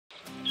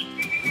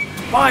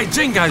Buy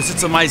Jingos,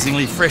 it's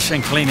amazingly fresh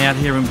and clean out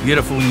here in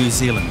beautiful New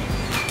Zealand.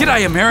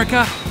 G'day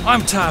America,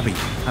 I'm Tabi,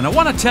 and I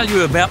want to tell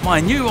you about my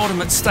new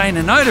ultimate stain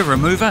and odour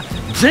remover,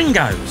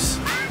 Jingos.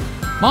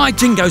 My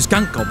Jingos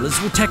gunk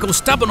gobblers will tackle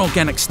stubborn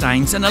organic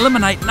stains and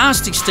eliminate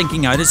nasty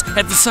stinking odours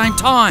at the same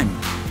time.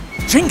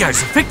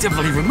 Jingos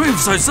effectively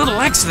removes those little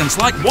accidents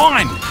like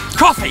wine,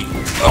 coffee,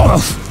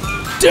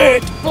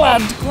 dirt,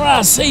 blood,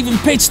 grass, even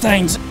pet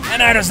stains,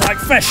 and odours like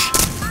fish,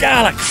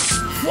 garlic,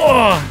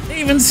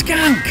 even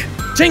skunk.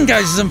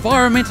 Jingos is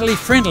environmentally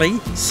friendly,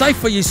 safe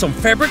for use on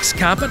fabrics,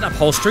 carpet,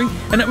 upholstery,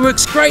 and it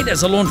works great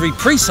as a laundry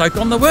pre-soak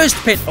on the worst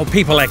pet or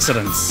people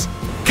accidents.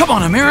 Come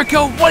on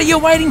America, what are you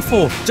waiting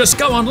for? Just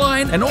go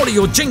online and order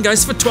your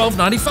Jingos for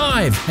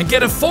 $12.95 and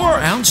get a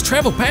 4-ounce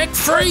travel pack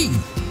free.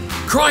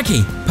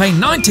 Crikey, pay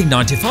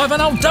 $19.95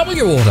 and I'll double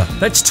your order.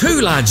 That's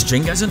 2 large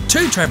Jingos and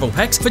 2 travel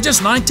packs for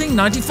just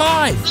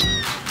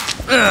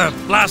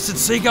 $19.95. Blasted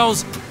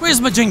seagulls,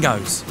 where's my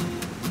Jingos?